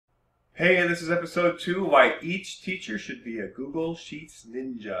Hey, this is episode 2, Why Each Teacher Should Be a Google Sheets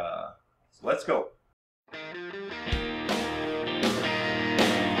Ninja. So let's go.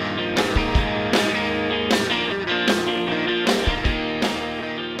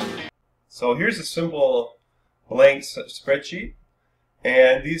 So here's a simple blank spreadsheet,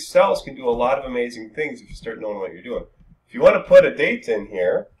 and these cells can do a lot of amazing things if you start knowing what you're doing. If you want to put a date in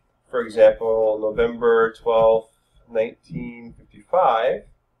here, for example, November 12th, 1955,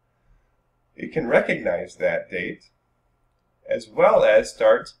 it can recognize that date as well as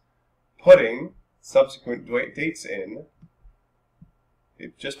start putting subsequent dates in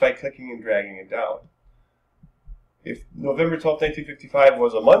just by clicking and dragging it down. If November 12th, 1955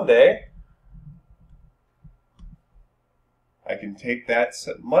 was a Monday, I can take that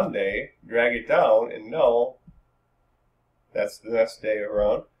Monday, drag it down, and know that's the next day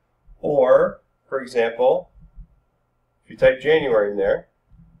around. Or, for example, if you type January in there,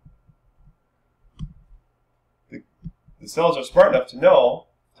 the cells are smart enough to know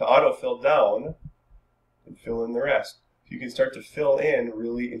to autofill down and fill in the rest. You can start to fill in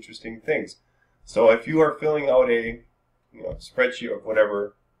really interesting things. So if you are filling out a spreadsheet of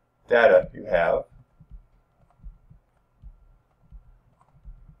whatever data you have,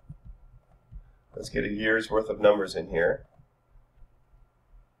 let's get a year's worth of numbers in here.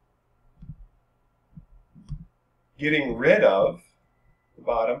 Getting rid of the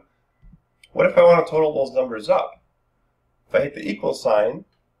bottom, what if I want to total those numbers up? If I hit the equal sign,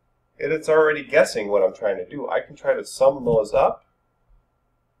 it's already guessing what I'm trying to do. I can try to sum those up.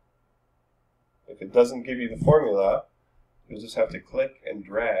 If it doesn't give you the formula, you'll just have to click and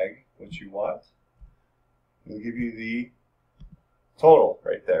drag what you want. It'll give you the total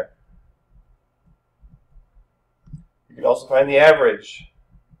right there. You can also find the average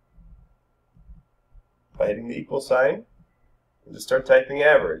by hitting the equal sign and just start typing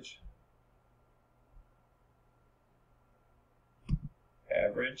average.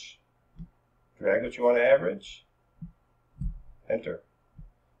 Average. Drag what you want to average. Enter.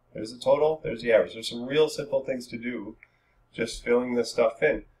 There's the total, there's the average. There's some real simple things to do just filling this stuff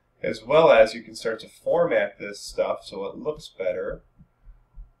in. As well as you can start to format this stuff so it looks better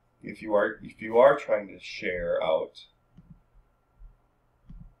if you are trying to share out.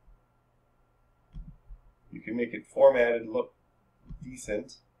 You can make it formatted look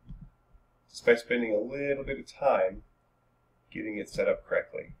decent just by spending a little bit of time getting it set up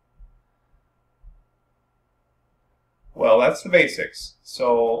correctly. Well, that's the basics.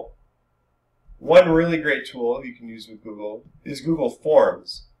 So one really great tool you can use with Google is Google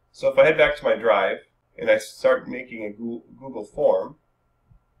Forms. So if I head back to my Drive and I start making a Google form,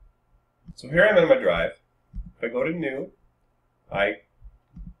 so here I'm in my Drive. If I go to New,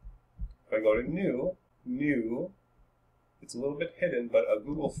 New, it's a little bit hidden, but a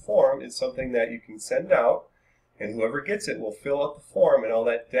Google form is something that you can send out, and whoever gets it will fill out the form, and all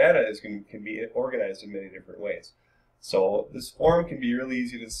that data can be organized in many different ways. So this form can be really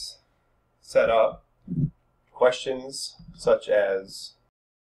easy to set up. Questions such as,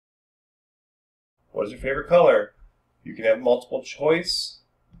 what is your favorite color? You can have multiple choice.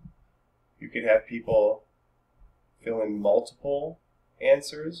 You can have people fill in multiple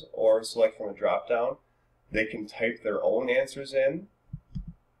answers or select from a drop-down. They can type their own answers in.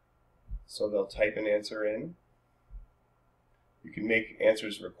 So they'll type an answer in. You can make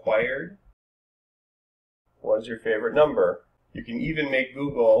answers required. What is your favorite number? You can even make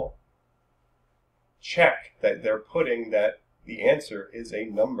Google check that they're putting that the answer is a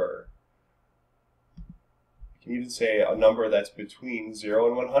number. You can even say a number that's between 0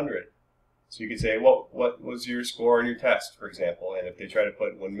 and 100. So you could say, well, what was your score on your test, for example? And if they try to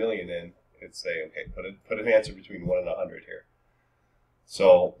put 1 million in, it'd say, okay, put an answer between 1 and 100 here.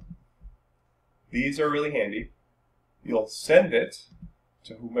 So these are really handy. You'll send it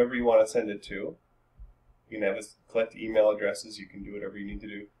to whomever you want to send it to. You can have us collect email addresses. You can do whatever you need to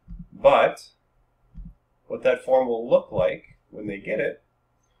do. But what that form will look like when they get it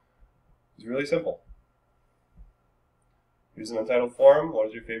is really simple. Here's an untitled form. What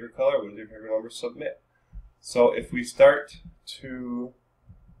is your favorite color? What is your favorite number? Submit. So if we start to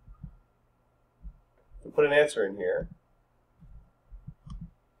put an answer in here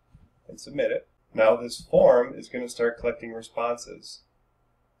and submit it, now this form is going to start collecting responses.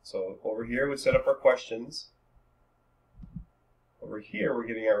 So over here we set up our questions. Over here we're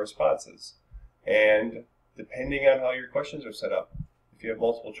getting our responses. And depending on how your questions are set up, if you have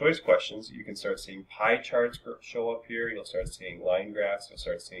multiple choice questions, you can start seeing pie charts show up here. You'll start seeing line graphs. You'll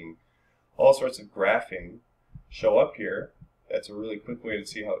start seeing all sorts of graphing show up here. That's a really quick way to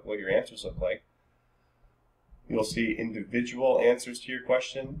see what your answers look like. You'll see individual answers to your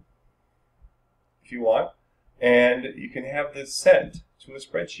question. if you want, and you can have this sent to a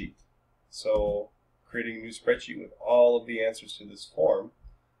spreadsheet. So creating a new spreadsheet with all of the answers to this form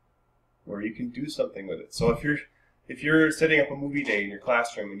where you can do something with it. So if you're setting up a movie day in your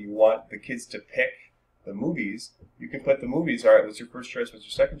classroom and you want the kids to pick the movies, you can put the movies, all right, what's your first choice, what's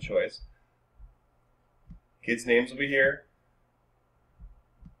your second choice? Kids' names will be here.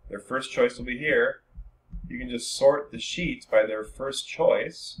 Their first choice will be here. You can just sort the sheets by their first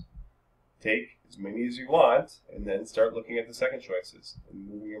choice, take as many as you want, and then start looking at the second choices and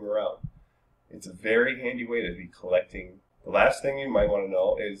moving them around. It's a very handy way to be collecting. The last thing you might want to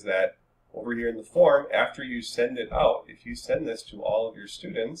know is that over here in the form, after you send it out, if you send this to all of your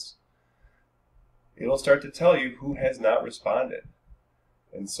students, it'll start to tell you who has not responded.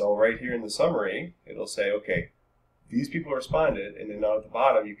 And so right here in the summary, it'll say, okay, these people responded, and then down at the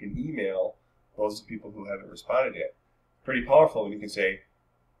bottom you can email those people who haven't responded yet. Pretty powerful when you can say,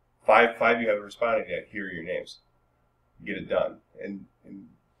 five you haven't responded yet, here are your names. Get it done. And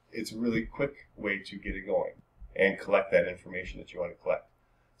it's a really quick way to get it going and collect that information that you want to collect.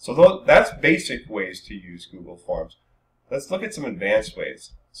 So that's basic ways to use Google Forms. Let's look at some advanced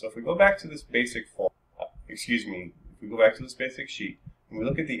ways. So if we go back to this basic form, if we go back to this basic sheet, and we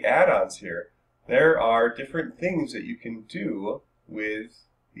look at the add-ons here, there are different things that you can do with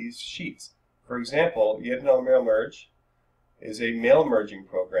these sheets. For example, Yet Another Mail Merge is a mail merging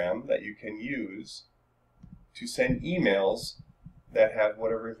program that you can use to send emails that have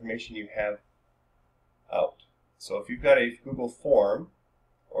whatever information you have out. So if you've got a Google form,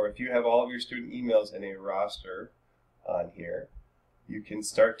 or if you have all of your student emails in a roster on here, you can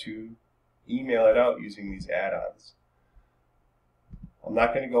start to email it out using these add-ons. I'm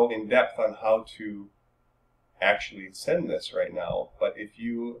not going to go in depth on how to actually send this right now, but if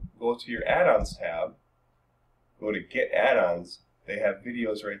you go to your add-ons tab, go to Get Add-ons, they have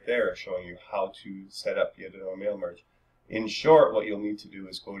videos right there showing you how to set up Yet Another Mail Merge. In short, what you'll need to do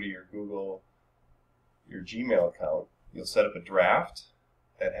is go to your Gmail account. You'll set up a draft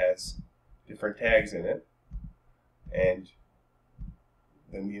that has different tags in it, and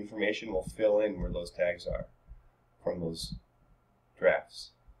then the information will fill in where those tags are from those drafts.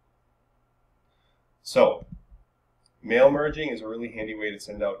 So, mail merging is a really handy way to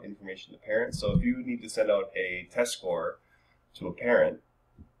send out information to parents. So if you need to send out a test score to a parent,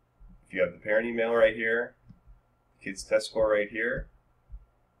 if you have the parent email right here, kid's test score right here,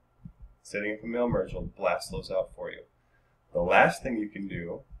 setting up a mail merge will blast those out for you. The last thing you can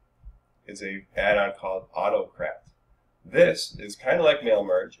do is an add-on called Autocrat. This is kind of like mail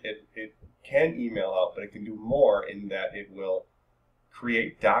merge. It can email out, but it can do more in that it will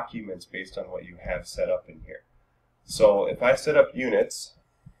create documents based on what you have set up in here. So if I set up units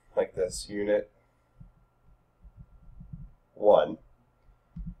like this, unit 1.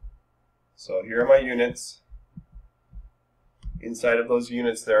 So here are my units. Inside of those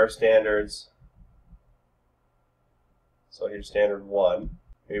units there are standards. So here's standard 1.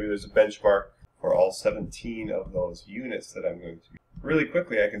 Maybe there's a benchmark for all 17 of those units that I'm going to. Really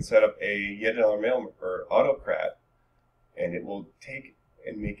quickly I can set up a Yet Another Mail or Autocrat, and it will take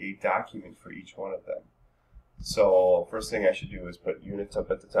and make a document for each one of them. So first thing I should do is put units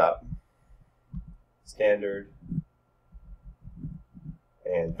up at the top, standard,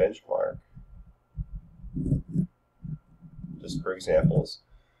 and benchmark, just for examples.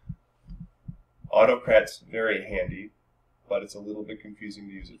 Autocrat's very handy, but it's a little bit confusing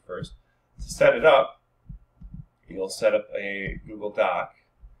to use at first. To set it up, you'll set up a Google Doc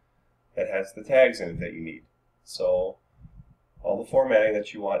that has the tags in it that you need. So all the formatting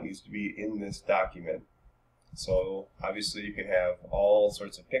that you want needs to be in this document. So obviously you can have all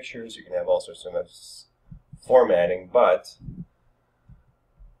sorts of pictures, you can have all sorts of formatting, but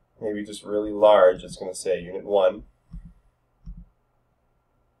maybe just really large, it's going to say Unit 1.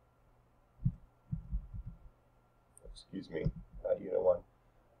 Excuse me, not Unit 1.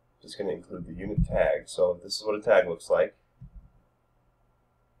 Just going to include the unit tag. So this is what a tag looks like.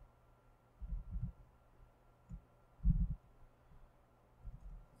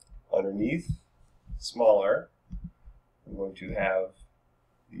 Underneath, smaller, I'm going to have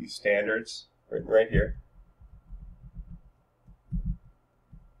the standards written right here,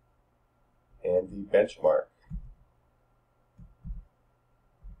 and the benchmark.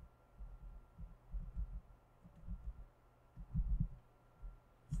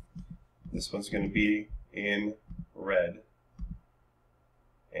 This one's going to be in red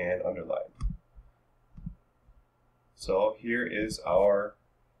and underlined. So here is our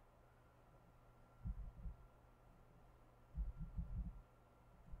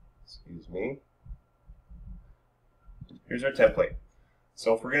here's our template.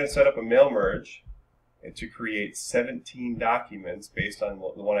 So if we're going to set up a mail merge, and to create 17 documents based on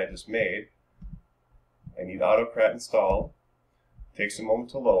the one I just made, I need AutoCrat installed. It takes a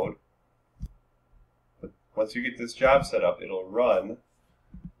moment to load. But once you get this job set up, it'll run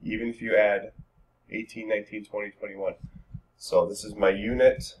even if you add 18, 19, 20, 21. So this is my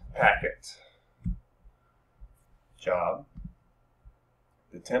unit packet job.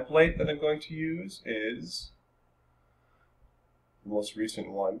 The template that I'm going to use is the most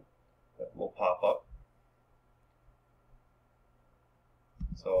recent one that will pop up.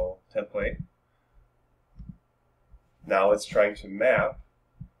 So template. Now it's trying to map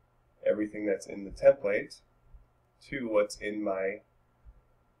everything that's in the template to what's in my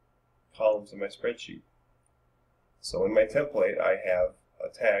columns in my spreadsheet. So in my template I have a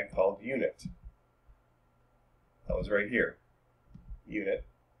tag called unit. That was right here. Unit.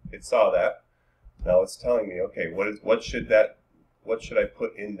 It saw that. Now it's telling me, okay, what should I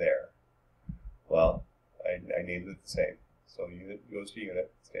put in there? Well, I named it the same. So unit goes to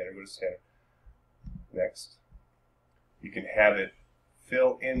unit, standard goes to standard. Next, you can have it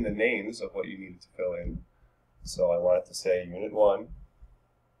fill in the names of what you need it to fill in. So I want it to say unit 1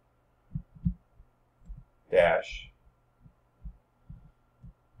 dash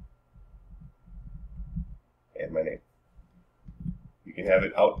and my name. You can have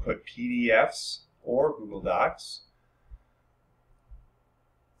it output PDFs or Google Docs.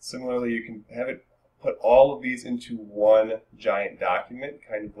 Similarly, you can have it put all of these into one giant document,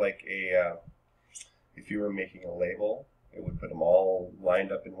 kind of like if you were making a label, it would put them all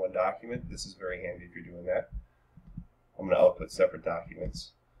lined up in one document. This is very handy if you're doing that. I'm going to output separate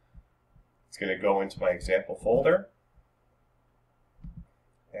documents. It's going to go into my example folder.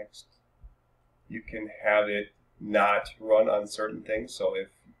 Next, you can have it not run on certain things. So if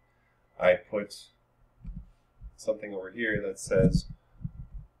I put something over here that says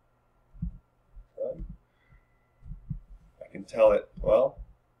I can tell it, well,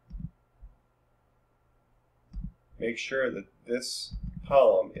 make sure that this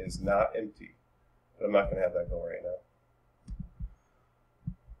column is not empty. But I'm not going to have that go right now.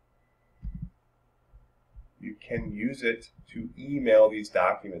 You can use it to email these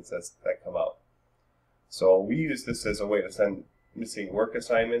documents that come out. So we use this as a way to send missing work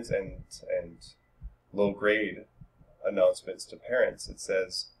assignments and low grade announcements to parents. It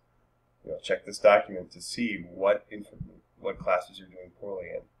says, check this document to see what classes you're doing poorly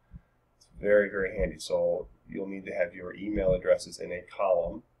in. It's very, very handy. So you'll need to have your email addresses in a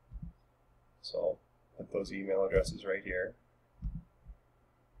column. So put those email addresses right here.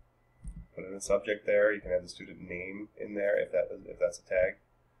 Put in a subject there. You can have the student name in there if that's a tag.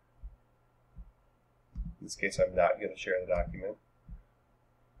 In this case, I'm not going to share the document.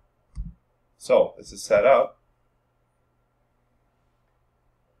 So this is set up.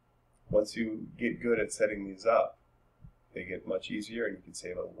 Once you get good at setting these up, they get much easier and you can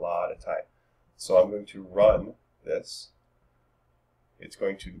save a lot of time. So I'm going to run this. It's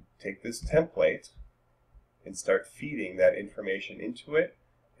going to take this template and start feeding that information into it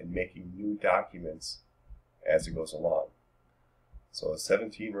and making new documents as it goes along. So the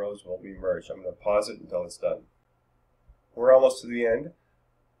 17 rows will be merged. I'm going to pause it until it's done. We're almost to the end.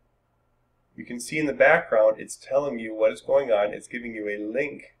 You can see in the background it's telling you what is going on. It's giving you a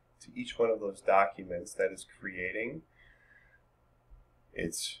link to each one of those documents that is creating.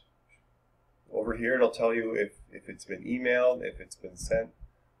 It's over here. It'll tell you if it's been emailed, if it's been sent.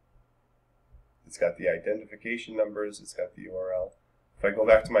 It's got the identification numbers. It's got the URL. If I go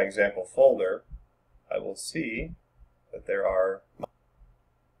back to my example folder, I will see that there are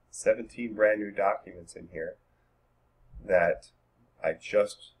 17 brand new documents in here that I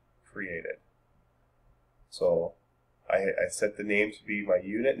just created. So I set the name to be my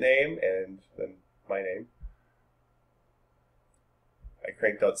unit name and then my name. I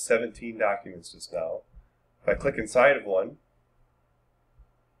cranked out 17 documents just now. If I click inside of one,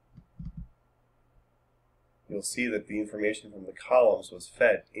 you'll see that the information from the columns was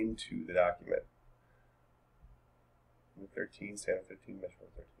fed into the document. 13, standard 15,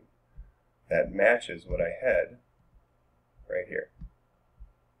 measurement 13. That matches what I had right here.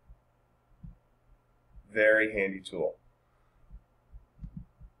 Very handy tool.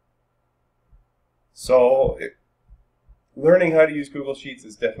 So learning how to use Google Sheets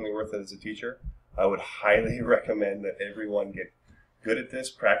is definitely worth it as a teacher. I would highly recommend that everyone get good at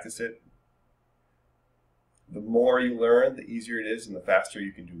this, practice it. The more you learn, the easier it is and the faster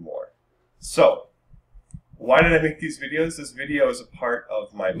you can do more. So, why did I make these videos? This video is a part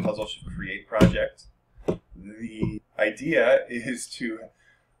of my Puzzle Should Create project. The idea is to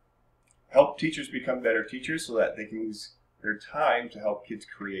help teachers become better teachers so that they can use their time to help kids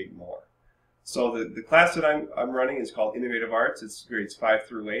create more. So the class that I'm running is called Innovative Arts. It's grades 5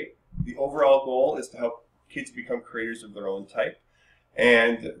 through 8. The overall goal is to help kids become creators of their own type.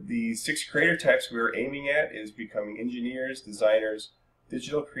 And the 6 creator types we're aiming at is becoming engineers, designers,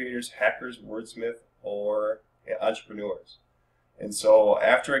 digital creators, hackers, wordsmith, or entrepreneurs. And so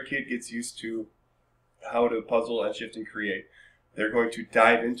after a kid gets used to how to puzzle and shift and create, they're going to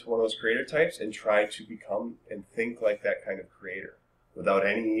dive into one of those creator types and try to become and think like that kind of creator without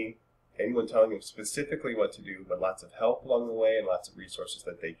anyone telling them specifically what to do, but lots of help along the way and lots of resources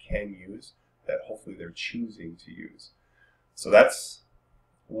that they can use that hopefully they're choosing to use. So that's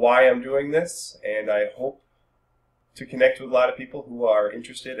why I'm doing this, and I hope to connect with a lot of people who are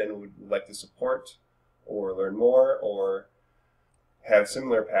interested and would like to support or learn more or have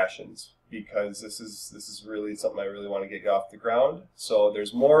similar passions, because this is really something I really want to get off the ground. So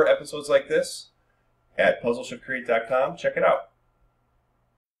there's more episodes like this at puzzleshiftcreate.com. Check it out.